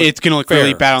going to look. It's going to look fair.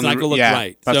 Really bad. It's not going to look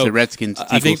right. That's so the Redskins.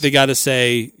 I think they got to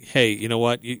say, hey, you know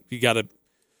what? You got to.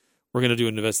 We're going to do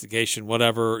an investigation.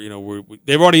 Whatever.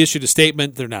 They've already issued a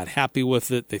statement. They're not happy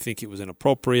with it. They think it was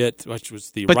inappropriate, which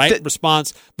was the right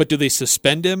response. But do they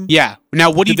suspend him? Yeah.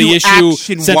 Now, what do they issue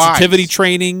action-wise? Sensitivity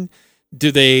training?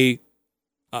 Do they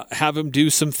have him do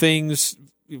some things?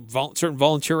 Certain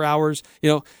volunteer hours?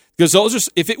 Because those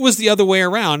are, if it was the other way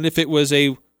around, if it was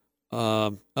a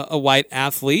white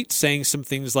athlete saying some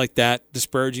things like that,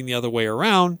 disparaging the other way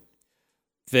around,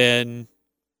 then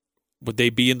would they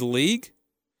be in the league?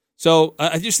 So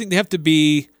I just think they have to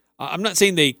be. I'm not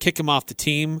saying they kick him off the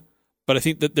team, but I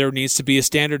think that there needs to be a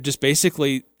standard, just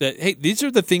basically that hey, these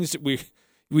are the things that we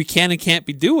can and can't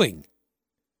be doing.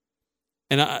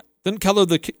 And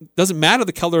doesn't matter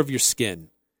the color of your skin.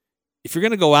 If you're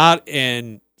going to go out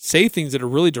and say things that are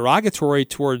really derogatory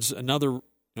towards another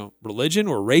religion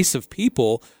or race of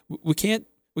people, we can't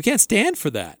stand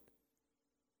for that.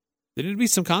 There need to be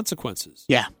some consequences.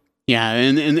 Yeah,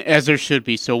 and as there should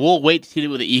be. So we'll wait to see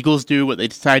what the Eagles do, what they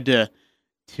decide to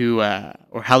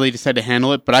or how they decide to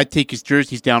handle it. But I'd take his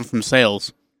jerseys down from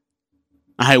sales.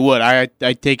 I would.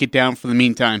 I'd take it down for the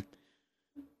meantime.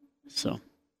 So,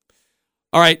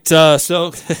 all right.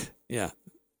 So yeah,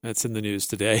 that's in the news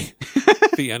today.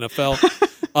 The NFL.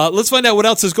 Let's find out what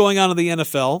else is going on in the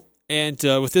NFL. And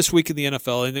with this week in the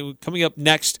NFL, and then coming up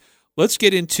next, let's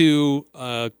get into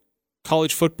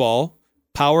college football.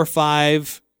 Power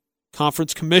 5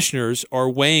 conference commissioners are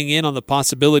weighing in on the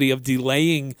possibility of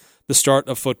delaying the start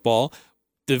of football.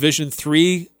 Division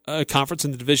 3 conference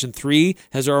in the Division 3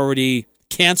 has already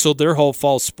canceled their whole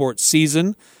fall sports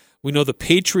season. We know the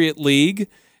Patriot League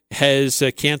has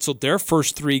canceled their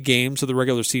first 3 games of the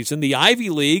regular season. The Ivy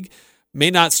League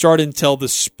may not start until the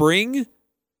spring,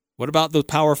 What about the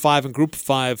Power 5 and Group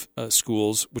 5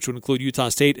 schools, which would include Utah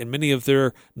State and many of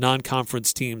their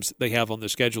non-conference teams they have on their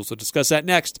schedule? So discuss that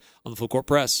next on the Full Court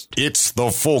Press. It's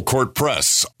the Full Court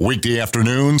Press, weekday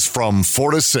afternoons from 4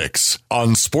 to 6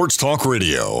 on Sports Talk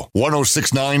Radio,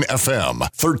 106.9 FM,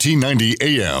 1390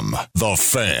 AM. The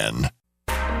Fan.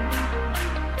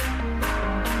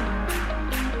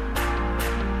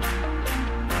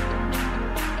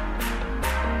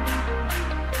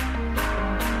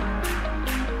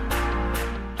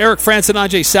 Eric Frandsen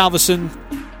Ajay Salvesen,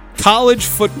 college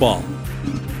football.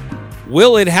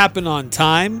 Will it happen on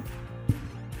time?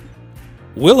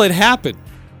 Will it happen?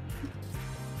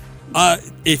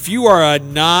 If you are a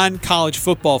non-college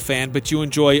football fan, but you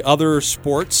enjoy other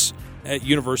sports at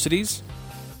universities,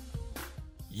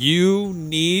 you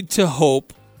need to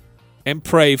hope and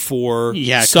pray for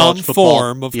some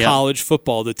form of college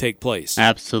football to take place.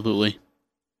 Absolutely.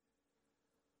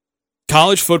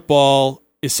 College football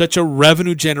is such a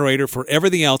revenue generator for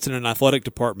everything else in an athletic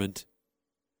department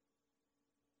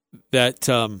that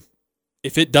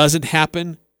if it doesn't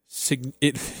happen,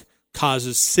 it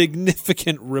causes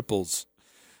significant ripples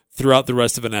throughout the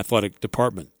rest of an athletic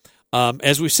department.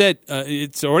 As we said,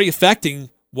 it's already affecting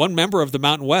one member of the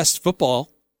Mountain West football,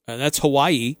 and that's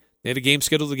Hawaii. They had a game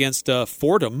scheduled against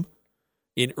Fordham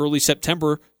in early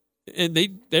September, and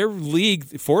their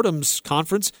league, Fordham's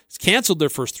conference, has canceled their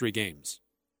first 3 games.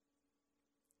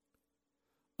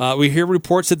 We hear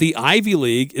reports that the Ivy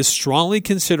League is strongly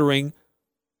considering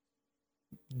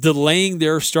delaying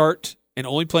their start and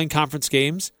only playing conference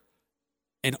games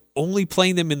and only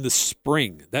playing them in the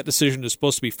spring. That decision is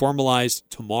supposed to be formalized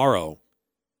tomorrow.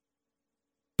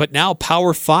 But now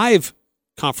Power 5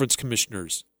 conference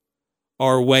commissioners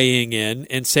are weighing in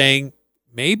and saying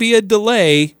maybe a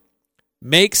delay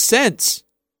makes sense.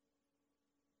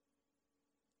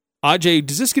 Ajay,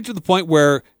 does this get to the point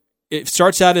where it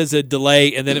starts out as a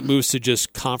delay and then it moves to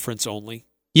just conference only?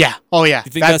 Yeah. Oh, yeah.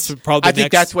 You think that's probably I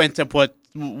think that's what ends up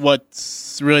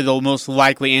what's really the most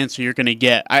likely answer you're going to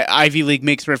get. Ivy League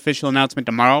makes their official announcement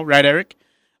tomorrow, right, Eric?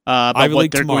 About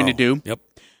what they're going to do. Yep.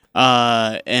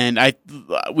 And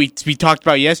we talked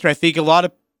about yesterday. I think a lot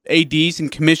of ADs and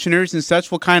commissioners and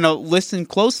such will kind of listen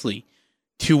closely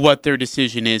to what their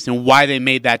decision is and why they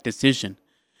made that decision.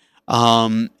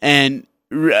 And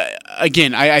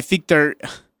again, I think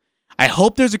I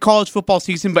hope there's a college football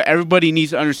season, but everybody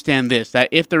needs to understand this, that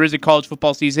if there is a college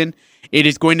football season, it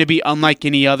is going to be unlike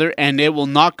any other, and it will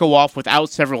not go off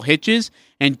without several hitches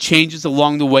and changes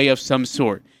along the way of some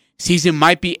sort. Season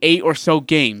might be 8 or so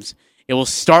games. It will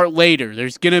start later.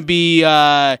 There's going to be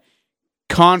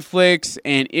conflicts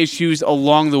and issues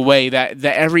along the way that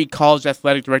every college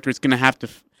athletic director is going to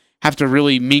have to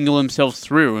really mingle themselves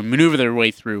through and maneuver their way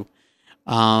through.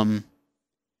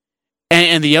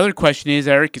 And the other question is,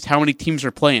 Eric, is how many teams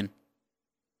are playing?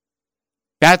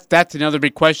 That's another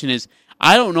big question. Is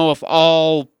I don't know if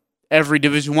every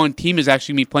Division I team is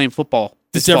actually going to be playing football.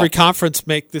 Does every conference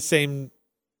make the same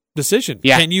decision?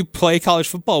 Yeah. Can you play college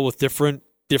football with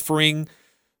differing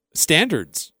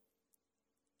standards?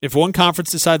 If one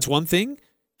conference decides one thing,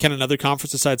 can another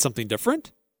conference decide something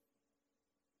different?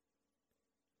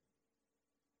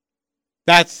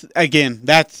 That's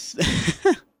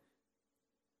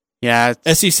yeah.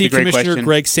 SEC Commissioner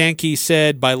Greg Sankey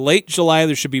said by late July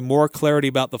there should be more clarity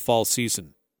about the fall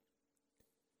season.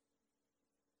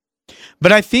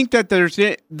 But I think that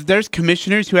there's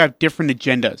commissioners who have different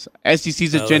agendas.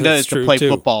 SEC's agenda is to play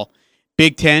football.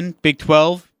 Big 10, Big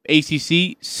 12,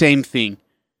 ACC, same thing.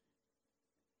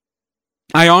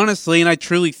 I honestly and I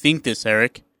truly think this,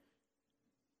 Eric,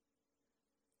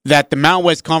 that the Mountain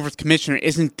West Conference Commissioner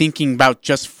isn't thinking about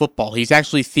just football. He's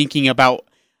actually thinking about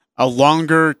a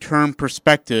longer-term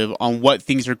perspective on what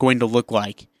things are going to look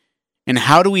like. And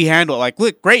how do we handle it? Like,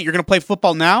 look, great, you're going to play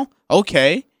football now?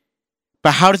 Okay.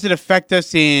 But how does it affect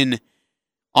us in,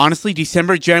 honestly,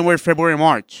 December, January, February,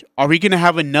 March? Are we going to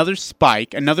have another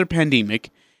spike, another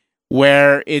pandemic,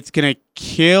 where it's going to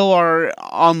kill our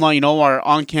online, our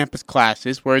on-campus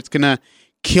classes, where it's going to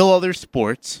kill other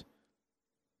sports?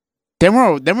 Then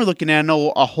we're looking at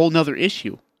a whole nother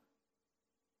issue.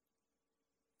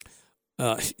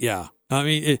 Yeah. I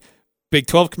mean, Big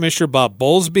 12 Commissioner Bob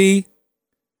Bowlesby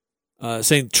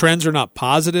saying trends are not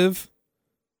positive.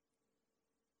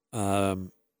 We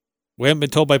haven't been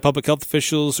told by public health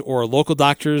officials or local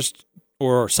doctors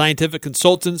or scientific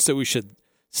consultants that we should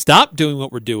stop doing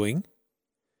what we're doing.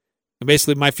 And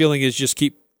basically, my feeling is just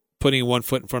keep putting one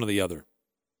foot in front of the other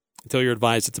until you're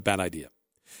advised it's a bad idea.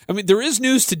 I mean, there is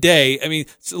news today. I mean,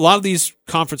 a lot of these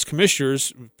conference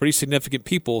commissioners, pretty significant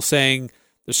people, saying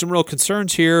There's some real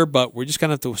concerns here, but we're just going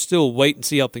to have to still wait and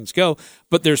see how things go.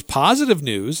 But there's positive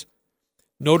news.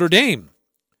 Notre Dame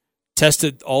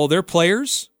tested all their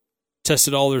players,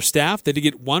 tested all their staff. They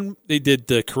did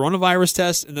the coronavirus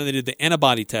test, and then they did the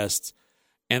antibody tests,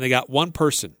 and they got one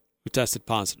person who tested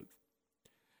positive.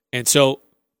 And so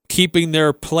keeping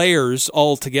their players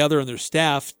all together and their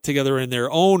staff together in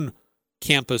their own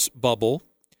campus bubble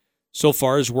so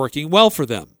far is working well for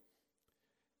them.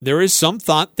 There is some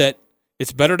thought that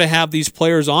it's better to have these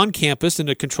players on campus in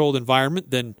a controlled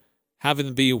environment than having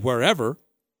them be wherever.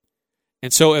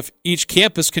 And so if each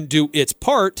campus can do its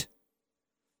part,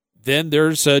 then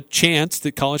there's a chance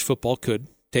that college football could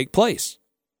take place.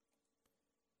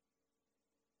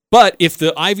 But if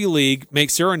the Ivy League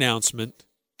makes their announcement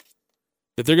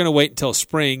that they're going to wait until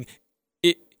spring,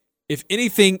 if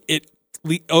anything, it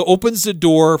opens the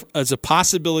door as a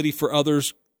possibility for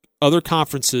other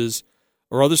conferences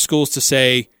or other schools to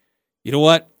say, you know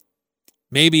what,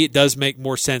 maybe it does make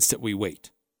more sense that we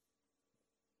wait.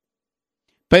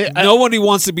 But nobody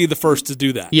wants to be the first to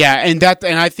do that. Yeah, and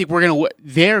I think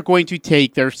they're going to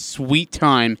take their sweet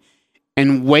time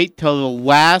and wait till the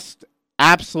last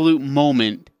absolute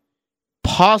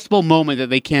possible moment that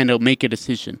they can to make a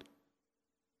decision.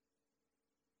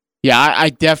 Yeah, I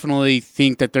definitely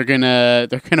think that they're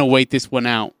gonna wait this one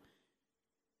out.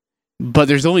 But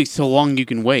there's only so long you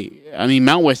can wait. I mean,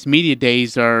 Mount West Media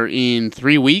Days are in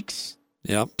 3 weeks.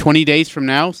 Yep. 20 days from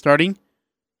now, starting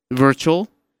virtual.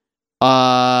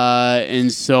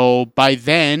 And so by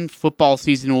then, football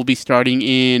season will be starting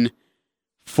in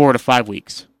 4 to 5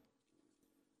 weeks.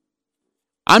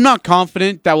 I'm not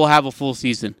confident that we'll have a full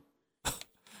season.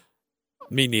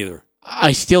 Me neither.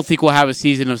 I still think we'll have a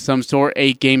season of some sort,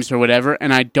 8 games or whatever,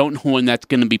 and I don't know when that's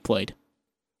going to be played.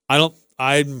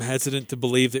 I'm hesitant to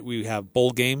believe that we have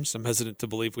bowl games. I'm hesitant to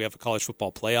believe we have a college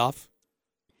football playoff.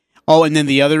 Oh, and then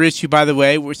the other issue, by the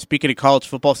way, we're speaking of college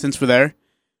football since we're there.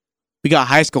 We got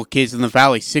high school kids in the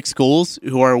Valley, 6 schools,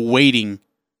 who are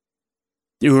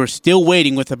still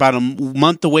waiting with about a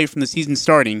month away from the season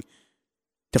starting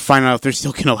to find out if they're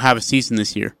still going to have a season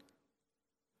this year.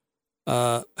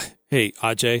 Hey,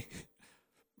 Ajay,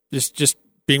 just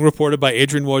being reported by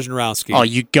Adrian Wojnarowski. Oh,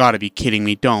 you got to be kidding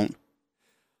me. Don't.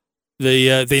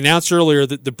 They announced earlier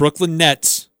that the Brooklyn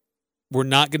Nets were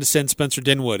not going to send Spencer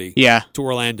Dinwiddie to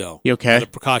Orlando. You okay? As a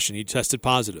precaution. He tested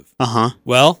positive. Uh-huh.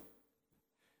 Well,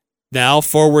 now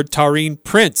forward Taurean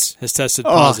Prince has tested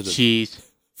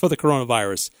positive for the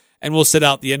coronavirus and will sit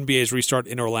out the NBA's restart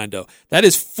in Orlando. That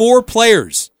is 4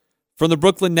 players from the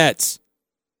Brooklyn Nets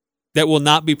that will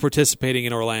not be participating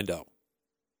in Orlando.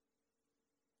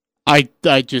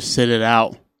 I just sit it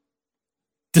out.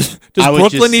 Does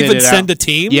Brooklyn even send a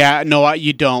team? Yeah, no,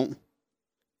 you don't.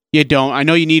 You don't. I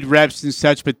know you need reps and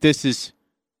such, but this is...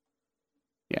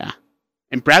 Yeah.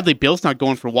 And Bradley Beal's not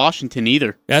going for Washington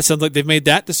either. Yeah, it sounds like they've made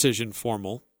that decision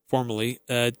formally.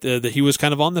 That he was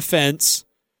kind of on the fence,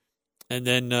 and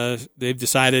then they've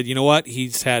decided, you know what?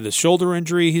 He's had a shoulder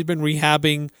injury. He's been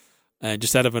rehabbing, and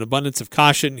just out of an abundance of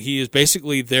caution, he is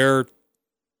basically their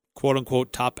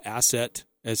quote-unquote top asset.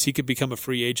 As he could become a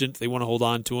free agent, they want to hold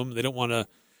on to him. They don't want to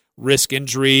risk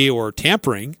injury or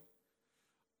tampering,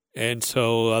 and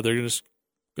so they're just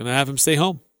going to have him stay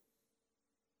home.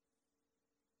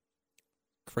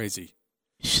 Crazy.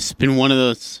 It's just been one of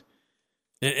those.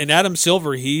 And Adam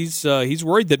Silver, he's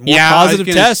worried that more positive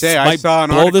tests might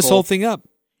blow this whole thing up.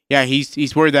 Yeah,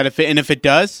 he's worried that if it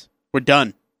does, we're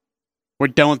done. We're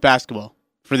done with basketball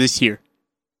for this year.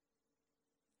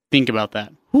 Think about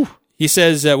that. Whew. He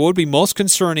says what would be most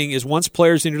concerning is once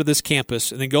players enter this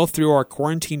campus and then go through our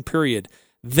quarantine period,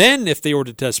 then if they were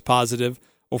to test positive,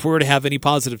 or if we were to have any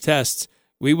positive tests,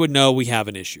 we would know we have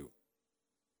an issue.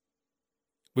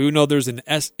 We would know there's, in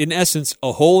essence,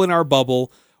 a hole in our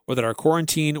bubble, or that our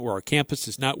quarantine or our campus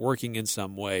is not working in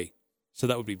some way. So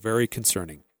that would be very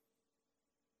concerning.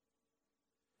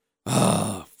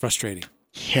 Frustrating.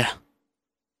 Yeah.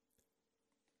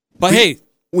 But hey,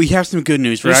 we have some good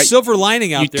news, right? There's silver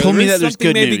lining out there. You told me that there's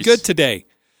good news. Maybe good today.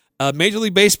 Major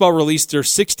League Baseball released their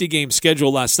 60-game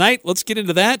schedule last night. Let's get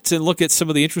into that and look at some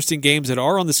of the interesting games that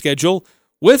are on the schedule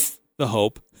with the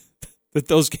hope that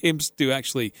those games do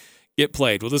actually get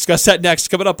played. We'll discuss that next,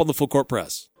 coming up on the Full Court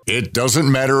Press. It doesn't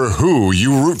matter who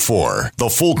you root for. The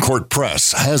Full Court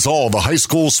Press has all the high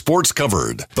school sports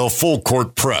covered. The Full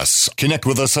Court Press. Connect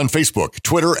with us on Facebook,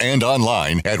 Twitter, and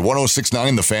online at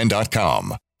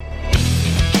 1069thefan.com.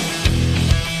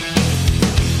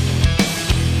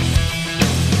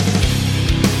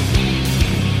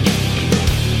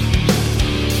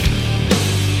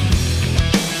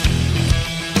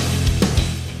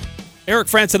 Eric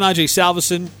Frandsen Ajay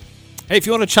Salvesen Hey, if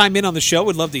you want to chime in on the show,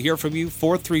 we'd love to hear from you.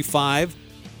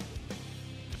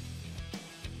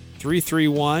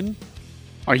 435-331.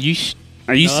 Are you serious?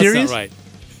 That's not right.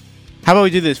 How about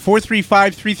we do this?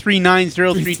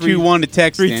 435-339-0321 to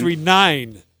text in.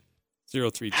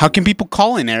 339-0321. How can people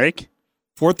call in, Eric?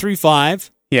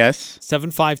 435 Yes.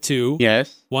 752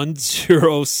 Yes.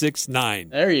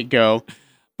 1069. There you go.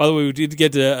 By the way, we did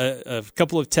get a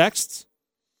couple of texts.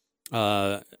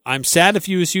 I'm sad if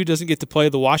USU doesn't get to play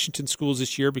the Washington schools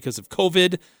this year because of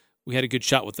COVID. We had a good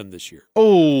shot with them this year.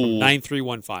 Oh.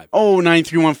 9315. Oh,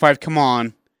 9315. Come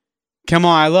on. Come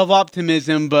on. I love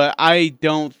optimism, but I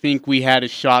don't think we had a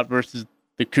shot versus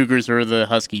the Cougars or the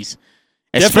Huskies.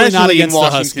 Definitely not against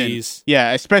the Huskies.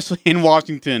 Yeah, especially in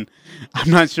Washington. I'm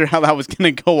not sure how that was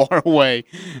going to go our way.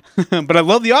 But I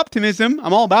love the optimism.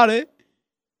 I'm all about it.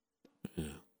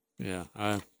 Yeah.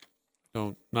 I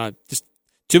don't, not just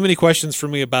too many questions for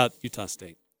me about Utah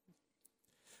State.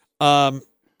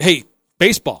 Hey,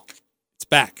 baseball. It's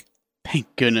back.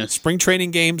 Thank goodness. Spring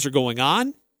training games are going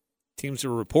on. Teams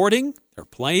are reporting. They're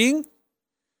playing.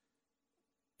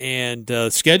 And the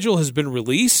schedule has been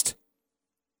released.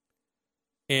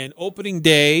 And opening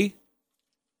day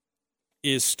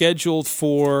is scheduled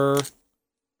for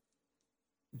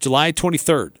July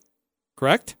 23rd,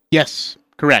 correct? Yes,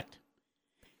 correct.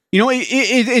 You know,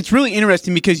 it's really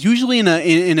interesting because usually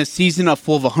in a season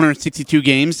full of 162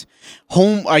 games,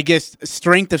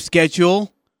 strength of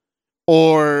schedule,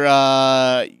 or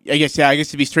I guess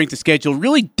it'd be strength of schedule,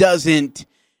 really doesn't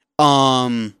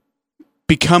become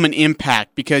an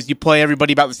impact because you play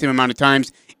everybody about the same amount of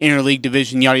times, interleague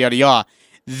division, yada yada yada.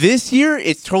 This year,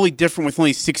 it's totally different with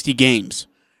only 60 games,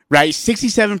 right?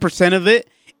 67% of it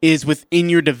is within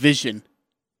your division.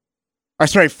 Or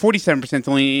sorry, 47%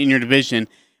 only in your division,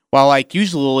 while like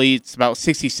usually it's about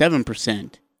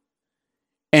 67%.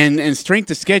 And strength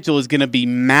of schedule is going to be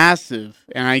massive.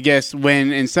 And I guess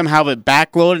and some have it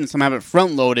backloaded and some have it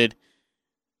front-loaded,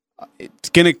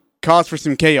 it's going to cause for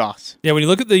some chaos. Yeah, when you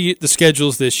look at the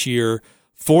schedules this year,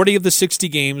 40 of the 60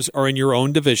 games are in your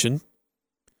own division.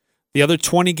 The other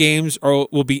 20 games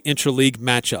will be interleague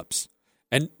matchups.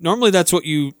 And normally that's what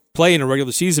you play in a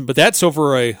regular season, but that's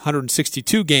over a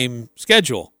 162-game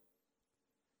schedule.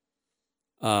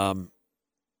 But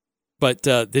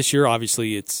this year,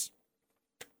 obviously, it's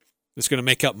going to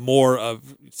make up more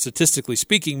of, statistically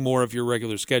speaking, more of your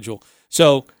regular schedule.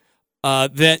 So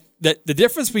that the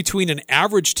difference between an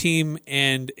average team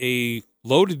and a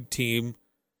loaded team,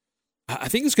 I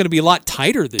think it's going to be a lot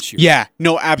tighter this year. Yeah,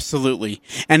 no, absolutely.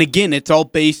 And again, it's all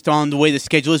based on the way the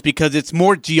schedule is because it's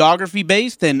more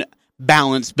geography-based than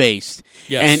balance-based.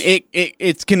 Yes. And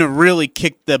it's going to really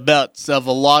kick the butts of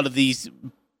a lot of these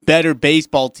better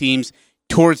baseball teams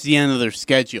towards the end of their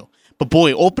schedule. But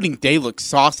boy, opening day looks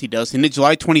saucy, doesn't it?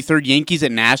 July 23rd, Yankees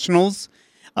at Nationals,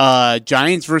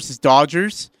 Giants versus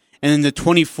Dodgers, and then the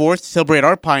 24th, celebrate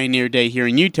our Pioneer Day here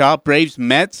in Utah, Braves,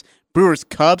 Mets, Brewers,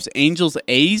 Cubs, Angels,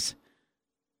 A's.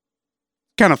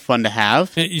 Kind of fun to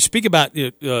have. And you speak about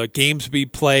games be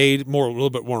played a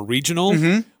little bit more regional.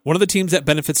 Mm-hmm. One of the teams that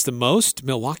benefits the most,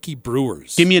 Milwaukee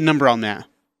Brewers. Give me a number on that.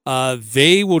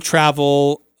 They will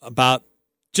travel about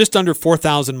just under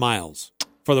 4,000 miles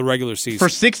for the regular season. For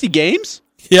 60 games?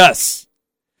 Yes.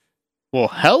 Well,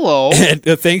 hello. And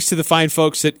thanks to the fine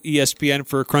folks at ESPN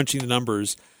for crunching the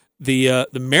numbers. The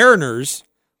Mariners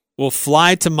will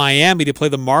fly to Miami to play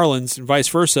the Marlins and vice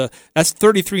versa. That's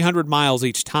 3,300 miles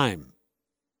each time.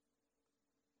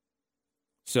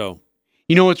 So,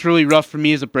 you know what's really rough for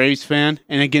me as a Braves fan,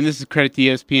 and again, this is credit to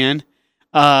ESPN,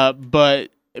 but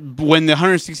when the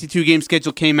 162-game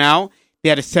schedule came out, they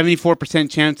had a 74%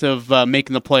 chance of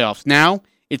making the playoffs. Now,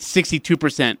 it's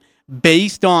 62%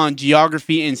 based on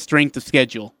geography and strength of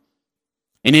schedule,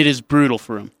 and it is brutal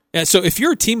for them. Yeah, so if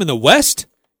you're a team in the West,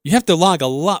 you have to log a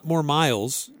lot more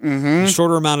miles in a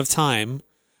shorter amount of time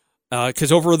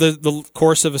because over the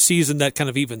course of a season, that kind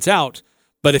of evens out.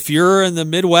 But if you're in the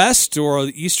Midwest or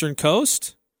the Eastern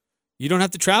Coast, you don't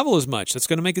have to travel as much. That's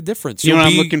going to make a difference.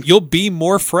 You'll be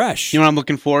more fresh. You know what I'm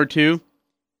looking forward to?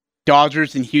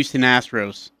 Dodgers and Houston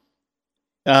Astros.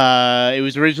 It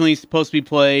was originally supposed to be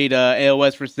played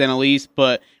AOS versus NL East,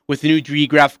 but with the new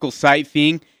geographical site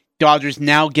thing, Dodgers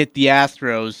now get the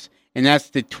Astros, and that's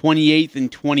the 28th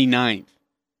and 29th.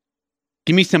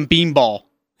 Give me some beanball.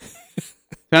 That's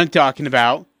what I'm talking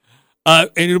about.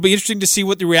 And it'll be interesting to see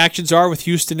what the reactions are with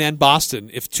Houston and Boston.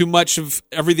 If too much of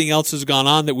everything else has gone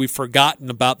on that we've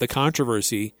forgotten about the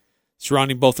controversy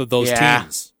surrounding both of those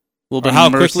teams. Or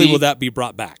how quickly will that be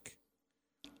brought back?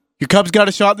 Your Cubs got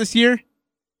a shot this year?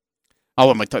 Oh,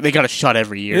 what am I talking? They got a shot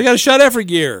every year. They got a shot every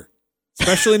year,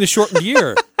 especially in a shortened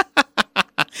year.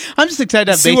 I'm just excited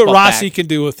to have see baseball what Rossi back. can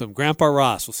do with them. Grandpa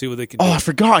Ross. We'll see what they can do. Oh, I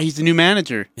forgot. He's the new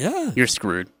manager. Yeah. You're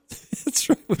screwed. That's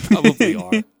right. We probably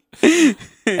are.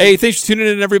 Hey, thanks for tuning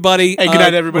in, everybody. Hey, good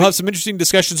night, everybody. We'll have some interesting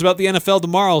discussions about the NFL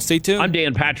tomorrow. Stay tuned. I'm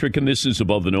Dan Patrick, and this is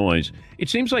Above the Noise. It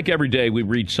seems like every day we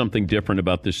read something different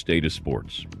about this state of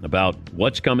sports, about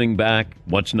what's coming back,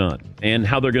 what's not, and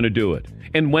how they're going to do it,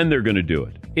 and when they're going to do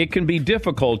it. It can be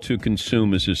difficult to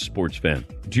consume as a sports fan.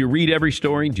 Do you read every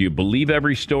story? Do you believe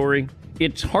every story?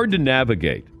 It's hard to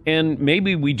navigate. And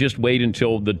maybe we just wait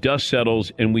until the dust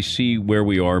settles and we see where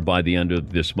we are by the end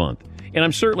of this month. And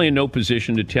I'm certainly in no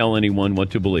position to tell anyone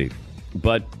what to believe.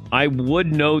 But I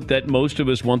would note that most of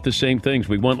us want the same things.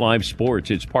 We want live sports.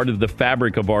 It's part of the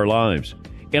fabric of our lives.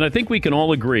 And I think we can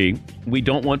all agree we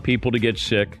don't want people to get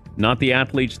sick, not the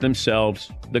athletes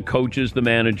themselves, the coaches, the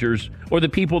managers, or the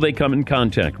people they come in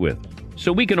contact with.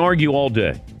 So we can argue all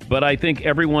day. But I think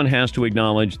everyone has to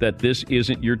acknowledge that this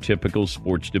isn't your typical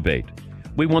sports debate.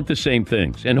 We want the same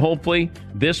things. And hopefully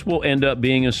this will end up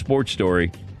being a sports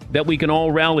story that we can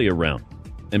all rally around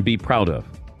and be proud of.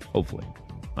 Hopefully.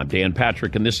 I'm Dan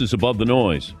Patrick, and this is Above the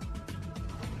Noise.